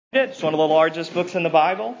It's one of the largest books in the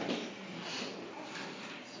Bible.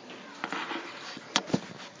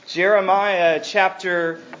 Jeremiah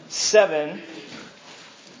chapter 7.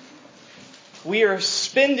 We are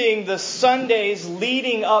spending the Sundays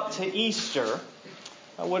leading up to Easter,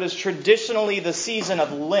 what is traditionally the season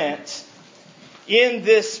of Lent, in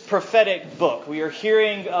this prophetic book. We are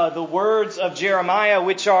hearing the words of Jeremiah,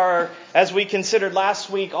 which are, as we considered last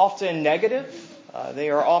week, often negative. They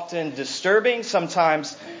are often disturbing,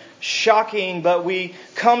 sometimes shocking, but we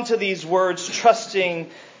come to these words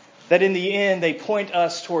trusting that in the end they point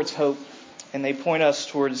us towards hope and they point us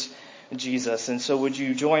towards Jesus. And so would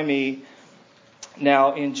you join me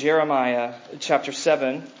now in Jeremiah chapter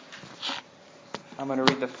 7. I'm going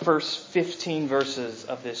to read the first 15 verses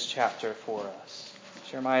of this chapter for us.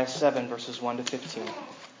 Jeremiah 7 verses 1 to 15.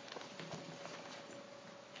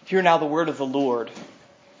 Hear now the word of the Lord.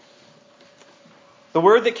 The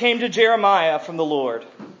word that came to Jeremiah from the Lord.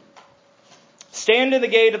 Stand in the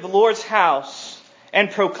gate of the Lord's house and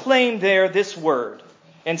proclaim there this word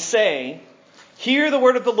and say, hear the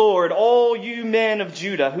word of the Lord, all you men of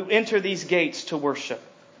Judah who enter these gates to worship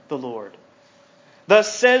the Lord.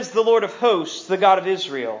 Thus says the Lord of hosts, the God of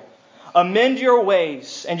Israel, amend your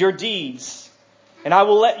ways and your deeds, and I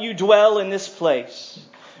will let you dwell in this place.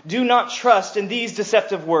 Do not trust in these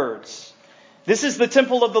deceptive words. This is the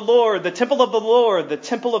temple of the Lord, the temple of the Lord, the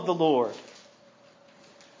temple of the Lord.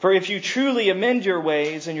 For if you truly amend your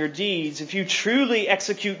ways and your deeds, if you truly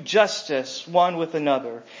execute justice one with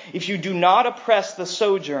another, if you do not oppress the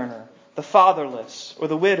sojourner, the fatherless, or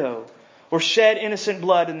the widow, or shed innocent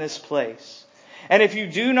blood in this place, and if you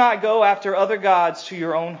do not go after other gods to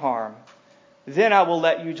your own harm, then I will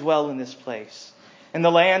let you dwell in this place, in the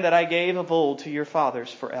land that I gave of old to your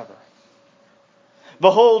fathers forever.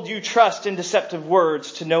 Behold, you trust in deceptive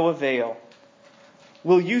words to no avail.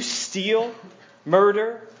 Will you steal,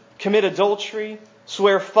 murder, commit adultery,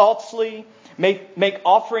 swear falsely, make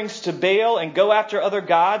offerings to Baal, and go after other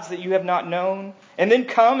gods that you have not known, and then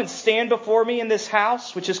come and stand before me in this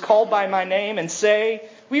house, which is called by my name, and say,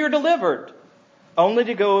 we are delivered, only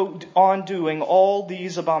to go on doing all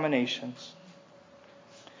these abominations?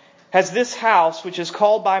 Has this house, which is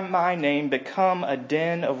called by my name, become a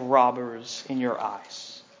den of robbers in your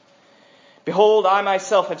eyes? Behold, I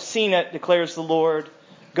myself have seen it, declares the Lord.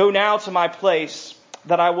 Go now to my place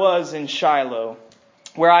that I was in Shiloh,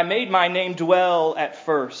 where I made my name dwell at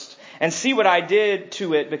first, and see what I did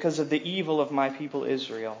to it because of the evil of my people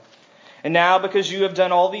Israel. And now because you have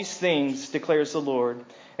done all these things, declares the Lord,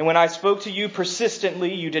 and when I spoke to you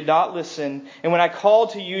persistently, you did not listen, and when I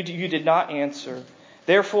called to you, you did not answer.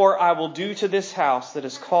 Therefore I will do to this house that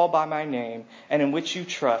is called by my name, and in which you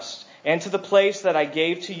trust, and to the place that I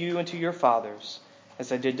gave to you and to your fathers,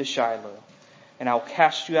 as I did to Shiloh. And I will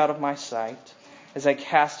cast you out of my sight, as I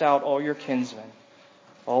cast out all your kinsmen,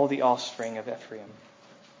 all the offspring of Ephraim.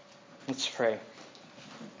 Let's pray.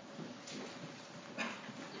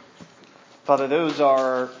 Father, those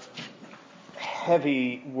are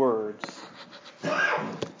heavy words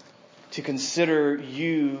to consider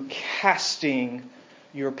you casting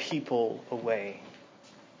your people away.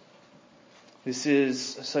 This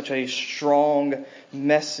is such a strong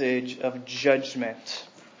message of judgment.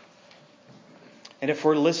 And if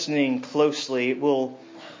we're listening closely, it will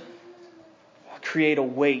create a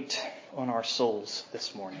weight on our souls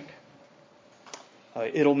this morning.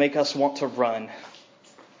 It'll make us want to run.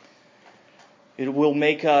 It will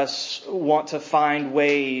make us want to find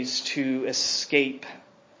ways to escape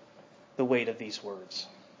the weight of these words.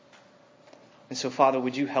 And so, Father,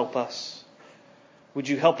 would you help us? Would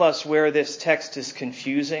you help us where this text is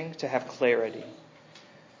confusing to have clarity?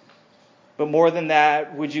 But more than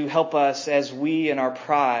that, would you help us as we in our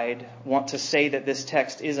pride want to say that this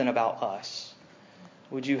text isn't about us?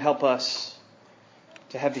 Would you help us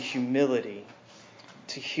to have the humility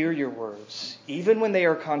to hear your words, even when they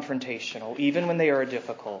are confrontational, even when they are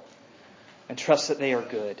difficult, and trust that they are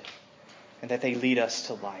good and that they lead us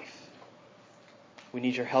to life? We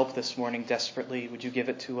need your help this morning desperately. Would you give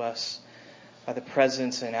it to us by the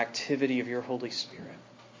presence and activity of your Holy Spirit?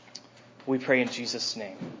 We pray in Jesus'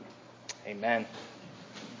 name. Amen.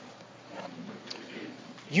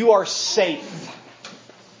 You are safe.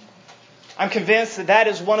 I'm convinced that that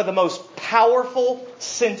is one of the most powerful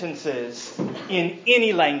sentences in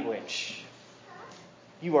any language.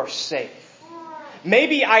 You are safe.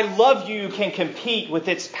 Maybe I love you can compete with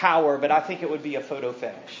its power, but I think it would be a photo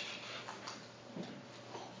finish.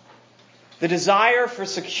 The desire for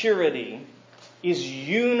security is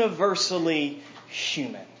universally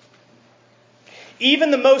human.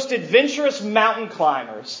 Even the most adventurous mountain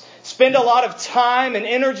climbers spend a lot of time and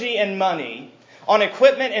energy and money on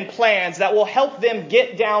equipment and plans that will help them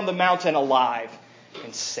get down the mountain alive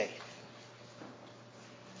and safe.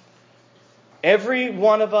 Every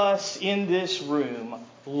one of us in this room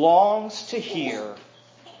longs to hear,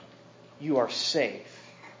 "You are safe,"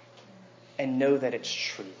 and know that it's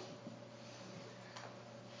true.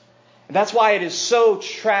 And that's why it is so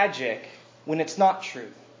tragic when it's not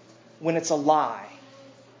true, when it's a lie.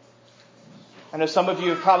 I know some of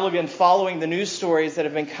you have probably been following the news stories that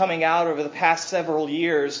have been coming out over the past several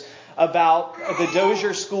years about the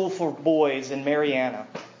Dozier School for Boys in Marianna.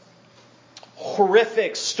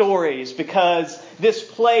 Horrific stories, because this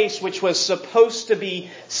place, which was supposed to be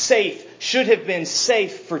safe, should have been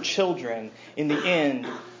safe for children, in the end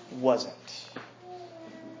wasn't.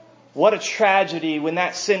 What a tragedy when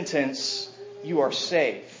that sentence, "You are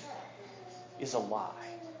safe," is a lie.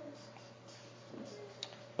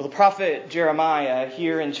 Well, the prophet Jeremiah,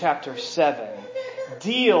 here in chapter 7,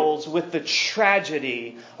 deals with the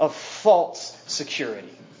tragedy of false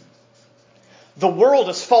security. The world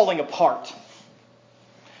is falling apart.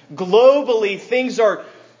 Globally, things are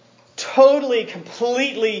totally,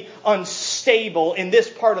 completely unstable in this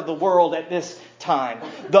part of the world at this time.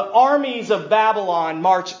 The armies of Babylon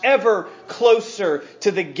march ever closer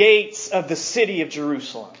to the gates of the city of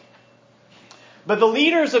Jerusalem. But the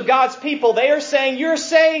leaders of God's people, they are saying, "You're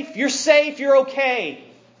safe, you're okay."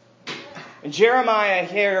 And Jeremiah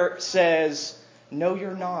here says, "No,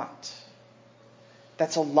 you're not.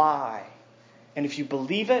 That's a lie. And if you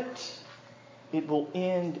believe it, it will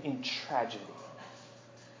end in tragedy."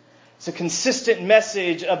 It's a consistent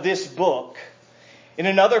message of this book. In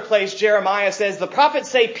another place, Jeremiah says, the prophets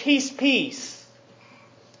say, "Peace, peace,"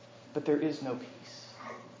 but there is no peace.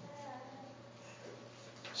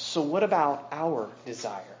 So what about our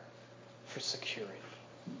desire for security?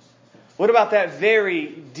 What about that very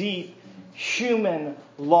deep human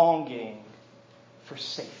longing for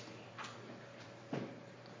safety?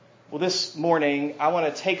 Well, this morning, I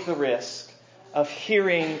want to take the risk of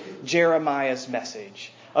hearing Jeremiah's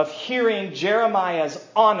message, of hearing Jeremiah's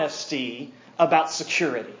honesty about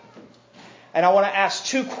security. And I want to ask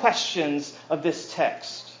two questions of this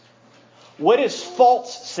text. What is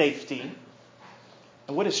false safety?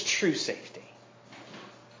 And what is true safety?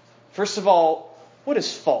 First of all, what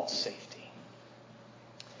is false safety?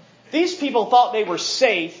 These people thought they were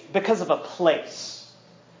safe because of a place.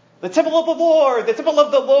 The temple of the Lord, the temple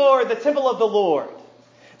of the Lord, the temple of the Lord.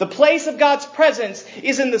 The place of God's presence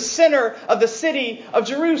is in the center of the city of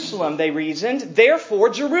Jerusalem, they reasoned. Therefore,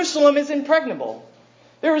 Jerusalem is impregnable.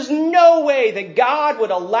 There is no way that God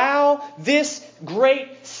would allow this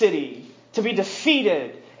great city to be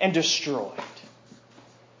defeated and destroyed.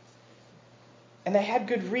 And they had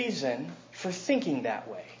good reason for thinking that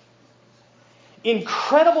way.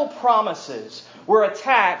 Incredible promises were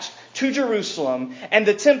attached to Jerusalem and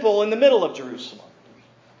the temple in the middle of Jerusalem.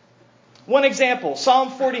 One example, Psalm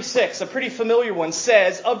 46, a pretty familiar one,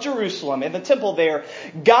 says of Jerusalem and the temple there,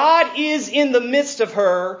 "God is in the midst of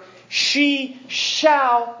her. She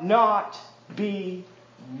shall not be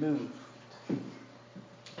moved."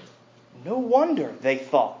 No wonder they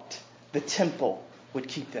thought the temple would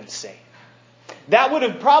keep them safe. That would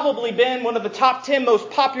have probably been one of the top 10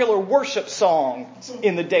 most popular worship songs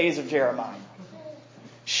in the days of Jeremiah.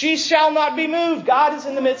 She shall not be moved. God is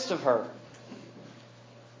in the midst of her.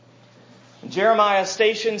 Jeremiah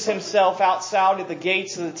stations himself outside at the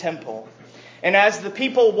gates of the temple. And as the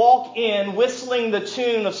people walk in, whistling the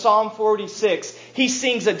tune of Psalm 46, he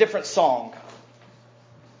sings a different song.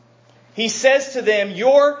 He says to them,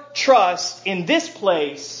 "Your trust in this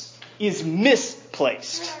place is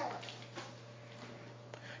misplaced."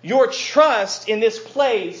 Your trust in this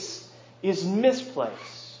place is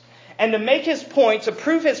misplaced. And to make his point, to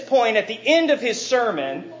prove his point at the end of his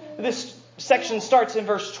sermon, this section starts in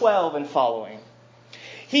verse 12 and following.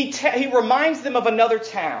 He reminds them of another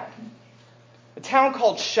town, a town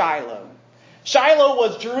called Shiloh. Shiloh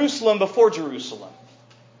was Jerusalem before Jerusalem.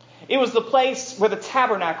 It was the place where the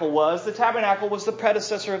tabernacle was. The tabernacle was the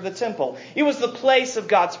predecessor of the temple. It was the place of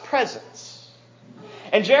God's presence.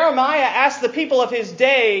 And Jeremiah asked the people of his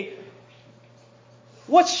day,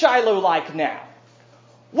 "What's Shiloh like now?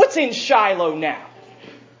 What's in Shiloh now?"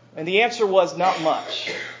 And the answer was not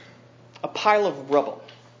much. A pile of rubble.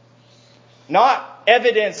 Not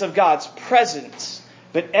evidence of God's presence,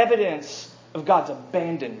 but evidence of God's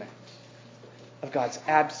abandonment, of God's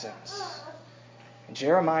absence. And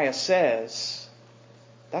Jeremiah says,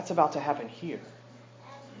 that's about to happen here.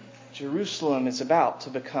 Jerusalem is about to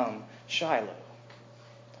become Shiloh.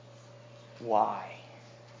 Why?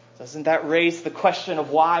 Doesn't that raise the question of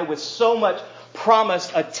why, with so much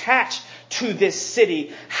promise attached to this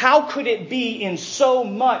city? How could it be in so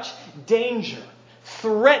much danger,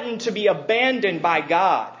 threatened to be abandoned by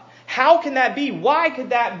God? How can that be? Why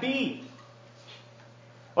could that be?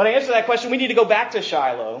 Well, to answer that question, we need to go back to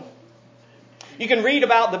Shiloh. You can read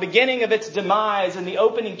about the beginning of its demise in the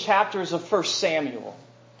opening chapters of 1 Samuel.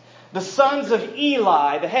 The sons of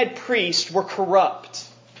Eli, the head priest, were corrupt.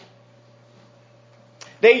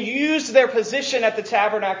 They used their position at the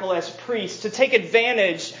tabernacle as priests to take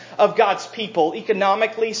advantage of God's people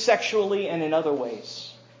economically, sexually, and in other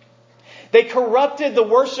ways. They corrupted the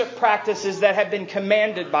worship practices that had been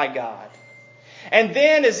commanded by God. And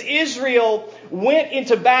then as Israel went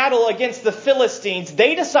into battle against the Philistines,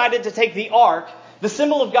 they decided to take the ark, the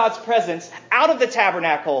symbol of God's presence, out of the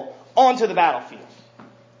tabernacle onto the battlefield.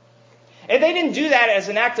 And they didn't do that as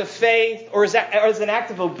an act of faith or as an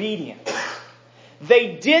act of obedience.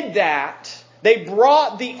 They did that, they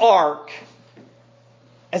brought the ark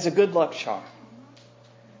as a good luck charm.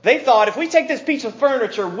 They thought, if we take this piece of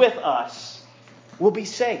furniture with us, we'll be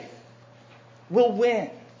safe. We'll win.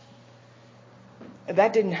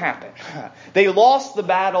 That didn't happen. They lost the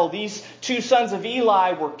battle. These two sons of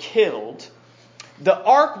Eli were killed. The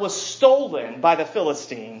ark was stolen by the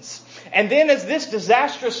Philistines. And then as this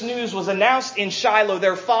disastrous news was announced in Shiloh,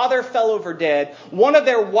 their father fell over dead. One of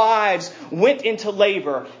their wives went into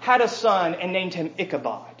labor, had a son, and named him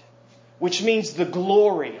Ichabod, which means the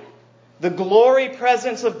glory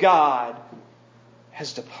presence of God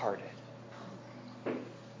has departed.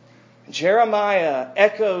 Jeremiah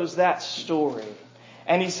echoes that story.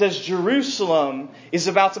 And he says Jerusalem is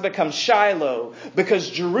about to become Shiloh because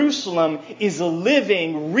Jerusalem is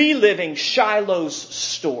reliving Shiloh's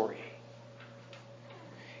story.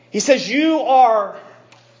 He says you are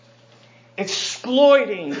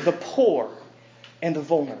exploiting the poor and the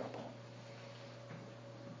vulnerable.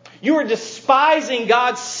 You are despising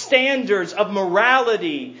God's standards of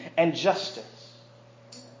morality and justice.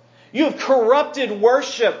 You have corrupted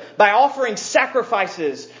worship by offering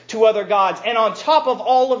sacrifices to other gods. And on top of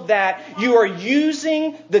all of that, you are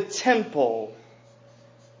using the temple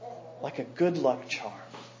like a good luck charm.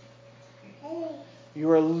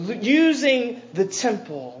 You are using the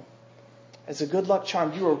temple as a good luck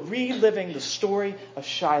charm. You are reliving the story of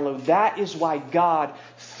Shiloh. That is why God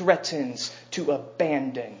threatens to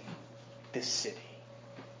abandon this city.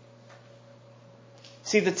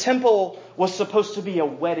 See, the temple was supposed to be a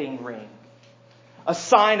wedding ring, a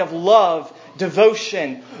sign of love,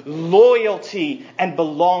 devotion, loyalty, and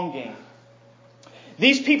belonging.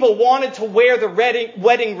 These people wanted to wear the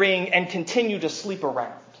wedding ring and continue to sleep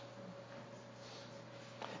around.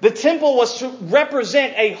 The temple was to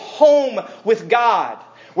represent a home with God,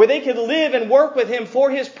 where they could live and work with Him for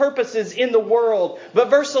His purposes in the world. But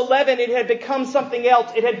verse 11, it had become something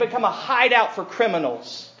else. It had become a hideout for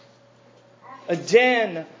criminals. A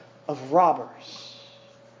den of robbers.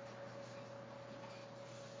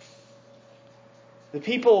 The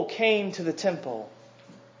people came to the temple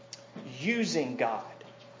using God,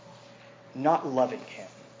 not loving Him.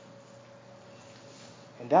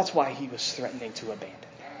 And that's why He was threatening to abandon them.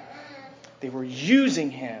 They were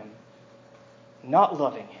using Him, not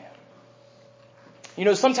loving Him. You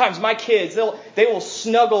know, sometimes my kids, they will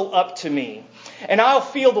snuggle up to me. And I'll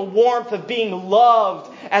feel the warmth of being loved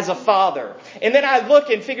as a father. And then I look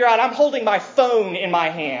and figure out I'm holding my phone in my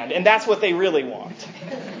hand. And that's what they really want.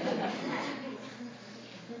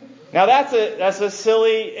 Now that's a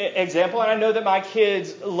silly example. And I know that my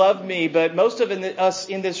kids love me. But most of us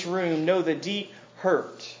in this room know the deep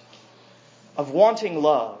hurt of wanting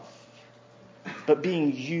love, but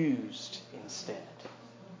being used instead.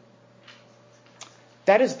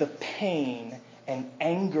 That is the pain and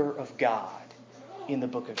anger of God in the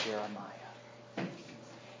book of Jeremiah.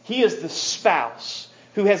 He is the spouse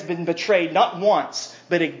who has been betrayed not once,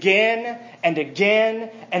 but again and again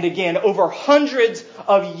and again over hundreds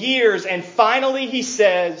of years. And finally he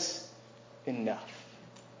says, enough.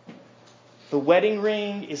 The wedding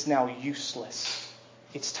ring is now useless.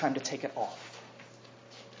 It's time to take it off.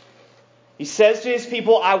 He says to his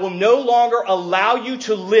people, I will no longer allow you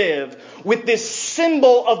to live with this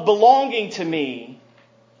symbol of belonging to me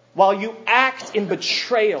while you act in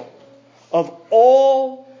betrayal of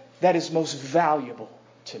all that is most valuable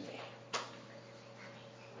to me.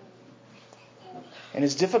 And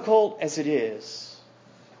as difficult as it is,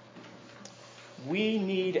 we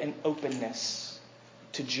need an openness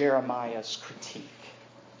to Jeremiah's critique.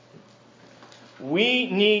 We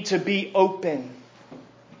need to be open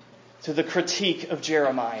to the critique of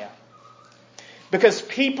Jeremiah. Because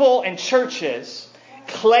people and churches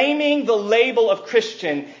claiming the label of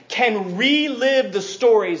Christian can relive the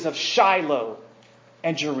stories of Shiloh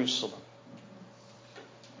and Jerusalem.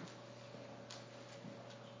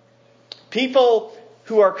 People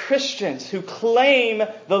who are Christians, who claim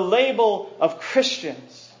the label of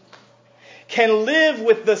Christians, can live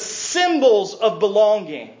with the symbols of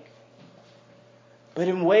belonging, but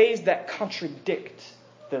in ways that contradict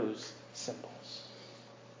those symbols.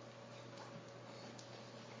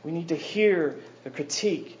 We need to hear the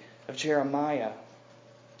critique of Jeremiah,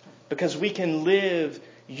 because we can live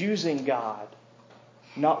using God,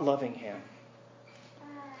 not loving Him.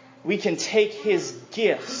 We can take His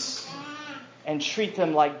gifts and treat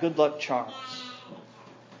them like good luck charms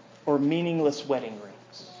or meaningless wedding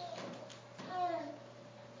rings.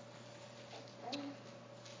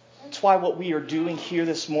 That's why what we are doing here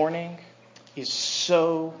this morning is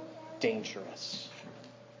so dangerous.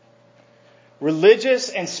 Religious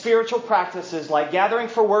and spiritual practices like gathering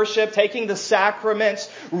for worship, taking the sacraments,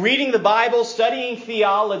 reading the Bible, studying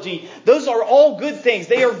theology, those are all good things.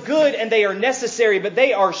 They are good and they are necessary, but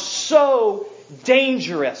they are so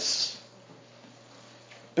dangerous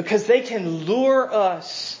because they can lure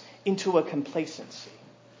us into a complacency.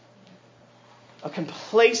 A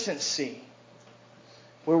complacency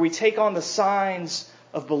where we take on the signs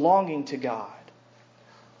of belonging to God,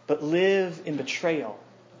 but live in betrayal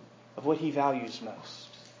of what He values most.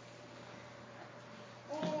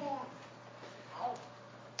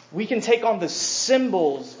 We can take on the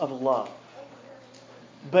symbols of love,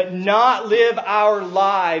 but not live our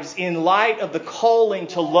lives in light of the calling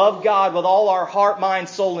to love God with all our heart, mind,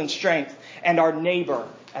 soul, and strength, and our neighbor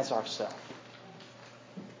as ourselves.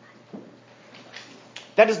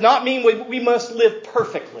 That does not mean we must live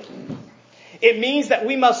perfectly. It means that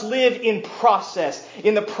we must live in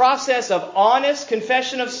the process of honest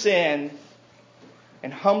confession of sin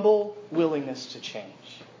and humble willingness to change.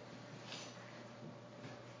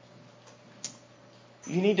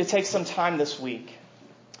 You need to take some time this week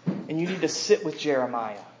and you need to sit with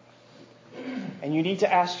Jeremiah. And you need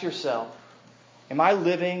to ask yourself, am I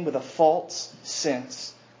living with a false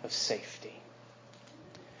sense of safety?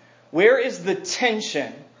 Where is the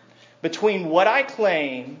tension between what I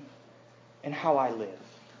claim and how I live?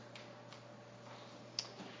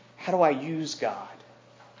 How do I use God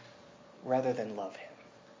rather than love Him?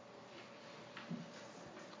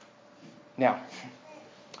 Now,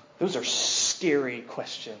 those are scary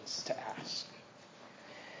questions to ask.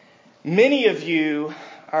 Many of you,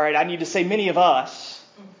 I need to say many of us,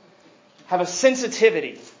 have a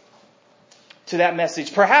sensitivity to that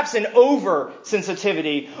message. Perhaps an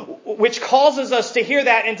oversensitivity, which causes us to hear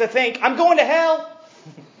that and to think, I'm going to hell.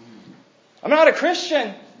 I'm not a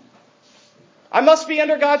Christian. I must be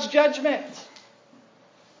under God's judgment.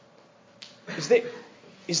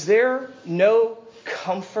 Is there no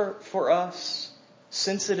comfort for us,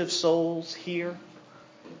 sensitive souls, here?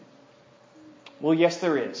 Well, yes,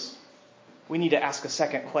 there is. We need to ask a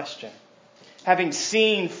second question. Having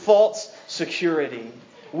seen false security,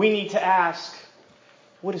 we need to ask,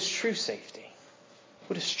 what is true safety?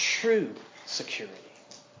 What is true security?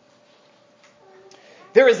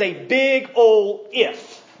 There is a big old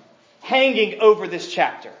if hanging over this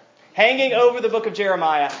chapter, hanging over the book of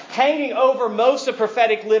Jeremiah, hanging over most of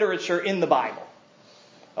prophetic literature in the Bible.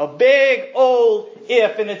 A big old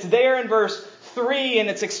if, and it's there in verse 3 and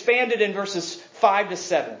it's expanded in verses 5 to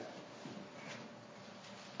 7.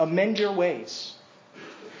 Amend your ways.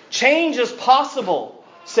 Change is possible,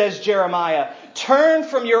 says Jeremiah. Turn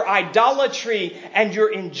from your idolatry and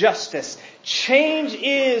your injustice. Change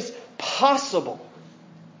is possible.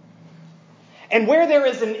 And where there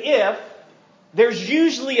is an if, there's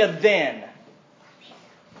usually a then.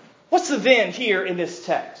 What's the then here in this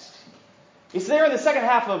text? It's there in the second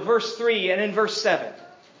half of verse 3 and in verse 7.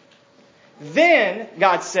 Then,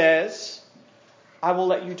 God says, I will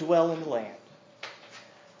let you dwell in the land.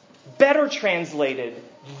 Better translated,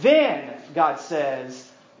 then, God says,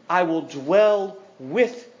 I will dwell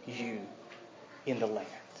with you in the land.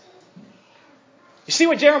 You see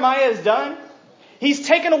what Jeremiah has done? He's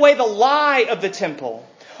taken away the lie of the temple,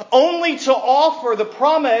 only to offer the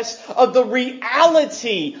promise of the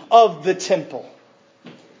reality of the temple.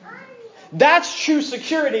 That's true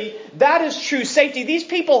security. That is true safety. These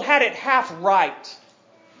people had it half right.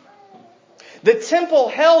 The temple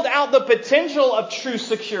held out the potential of true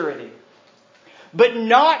security, but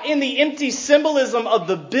not in the empty symbolism of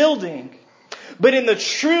the building, but in the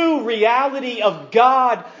true reality of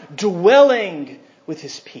God dwelling with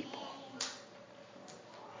His people.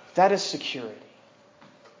 That is security.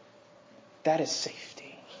 That is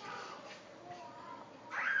safety.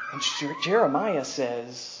 And Jeremiah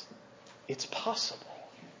says it's possible.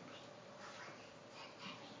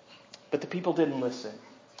 But the people didn't listen.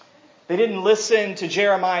 They didn't listen to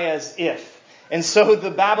Jeremiah's if. And so the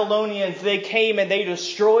Babylonians, they came and they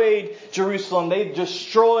destroyed Jerusalem. They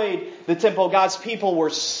destroyed the temple. God's people were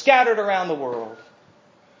scattered around the world.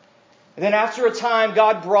 And then after a time,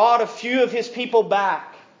 God brought a few of His people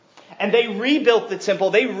back. And they rebuilt the temple.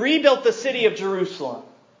 They rebuilt the city of Jerusalem.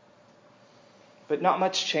 But not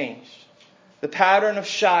much changed. The pattern of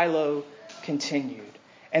Shiloh continued.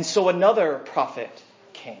 And so another prophet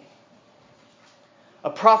came. A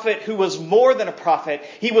prophet who was more than a prophet.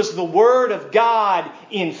 He was the Word of God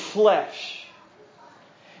in flesh.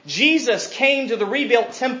 Jesus came to the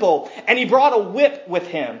rebuilt temple and He brought a whip with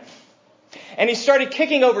Him. And He started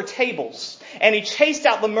kicking over tables. And He chased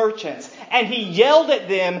out the merchants. And He yelled at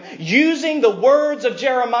them using the words of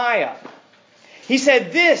Jeremiah. He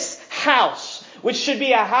said, "This house, which should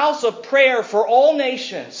be a house of prayer for all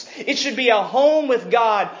nations, it should be a home with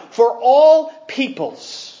God for all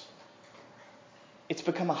peoples. It's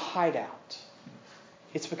become a hideout.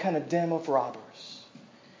 It's become a den of robbers.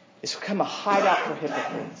 It's become a hideout for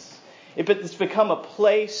hypocrites. It's become a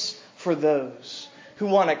place for those who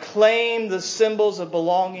want to claim the symbols of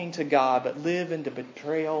belonging to God, but live in the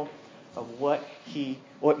betrayal of what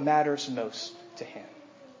matters most to Him."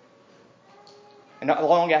 And not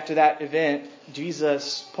long after that event,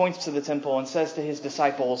 Jesus points to the temple and says to His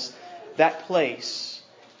disciples, that place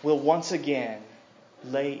will once again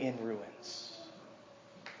lay in ruins.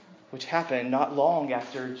 Which happened not long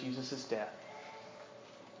after Jesus' death.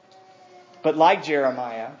 But like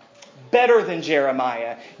Jeremiah, better than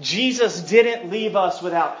Jeremiah, Jesus didn't leave us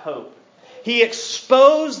without hope. He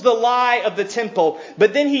exposed the lie of the temple,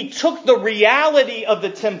 but then He took the reality of the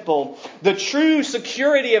temple, the true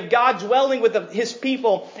security of God dwelling with His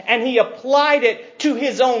people, and He applied it to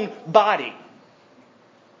His own body.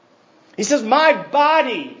 He says, "My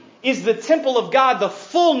body is the temple of God, the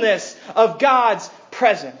fullness of God's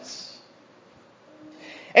presence."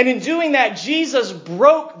 And in doing that, Jesus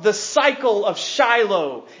broke the cycle of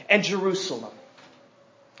Shiloh and Jerusalem.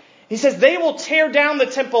 He says, "They will tear down the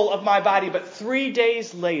temple of my body, but 3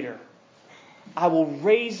 days later, I will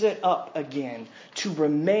raise it up again to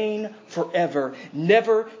remain forever,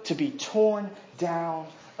 never to be torn down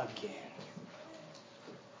again."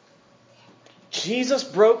 Jesus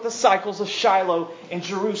broke the cycles of Shiloh and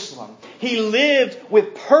Jerusalem. He lived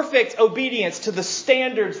with perfect obedience to the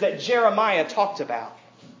standards that Jeremiah talked about.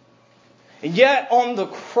 And yet on the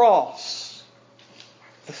cross,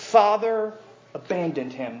 the Father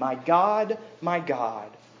abandoned Him. my God,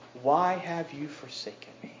 why have you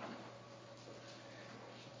forsaken me?"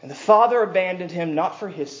 And the Father abandoned Him not for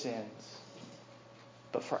His sins,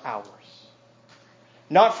 but for ours.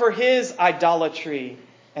 Not for His idolatry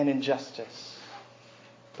and injustice,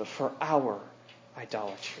 but for our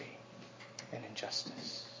idolatry and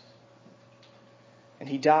injustice. And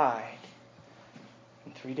He died.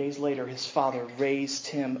 And 3 days later, His Father raised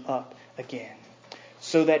Him up again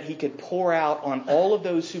so that He could pour out on all of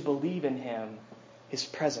those who believe in Him His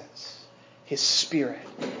presence, His Spirit.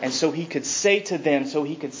 And so He could say to them, so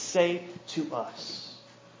He could say to us,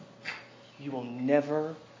 "You will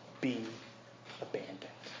never be abandoned."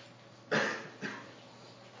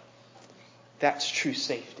 That's true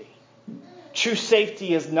safety. True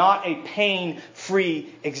safety is not a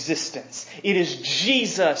pain-free existence. It is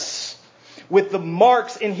Jesus with the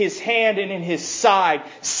marks in His hand and in His side,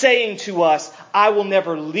 saying to us, "I will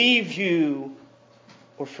never leave you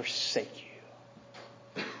or forsake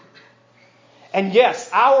you." And yes,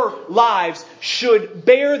 our lives should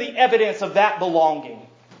bear the evidence of that belonging.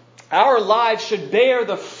 Our lives should bear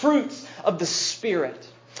the fruits of the Spirit,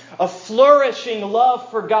 a flourishing love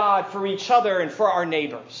for God, for each other, and for our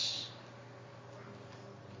neighbors.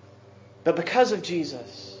 But because of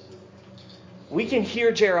Jesus, we can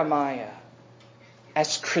hear Jeremiah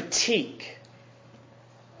as critique,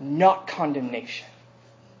 not condemnation.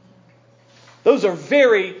 Those are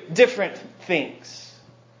very different things.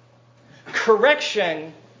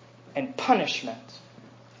 Correction and punishment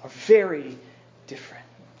are very different.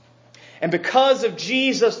 And because of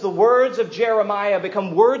Jesus, the words of Jeremiah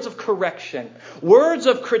become words of correction, words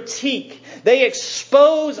of critique. They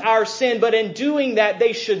expose our sin, but in doing that,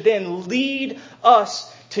 they should then lead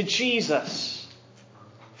us to Jesus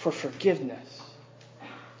for forgiveness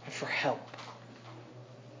and for help.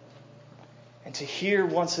 And to hear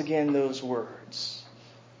once again those words,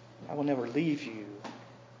 "I will never leave you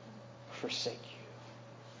or forsake you."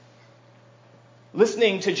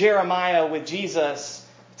 Listening to Jeremiah with Jesus,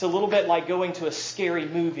 it's a little bit like going to a scary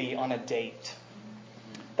movie on a date.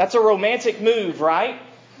 That's a romantic move, right?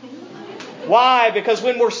 Why? Because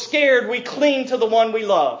when we're scared, we cling to the one we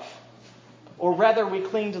love. Or rather, we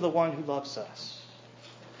cling to the one who loves us.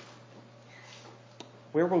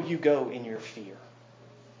 Where will you go in your fear?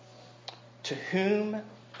 To whom,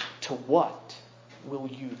 to what will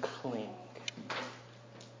you cling?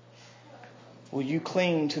 Will you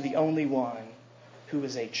cling to the only one who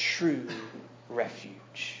is a true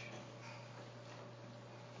refuge?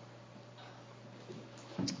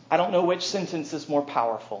 I don't know which sentence is more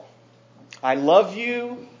powerful. I love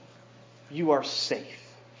you. You are safe.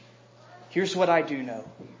 Here's what I do know.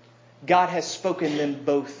 God has spoken them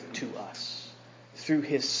both to us through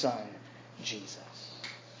His Son, Jesus.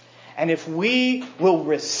 And if we will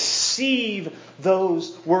receive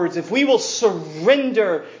those words, if we will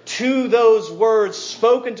surrender to those words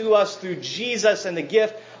spoken to us through Jesus and the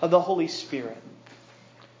gift of the Holy Spirit,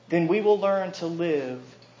 then we will learn to live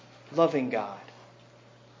loving God,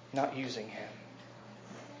 not using Him.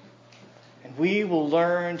 And we will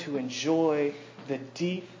learn to enjoy the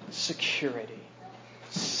deep security,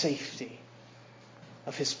 safety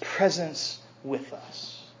of His presence with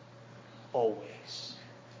us always.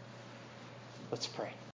 Let's pray.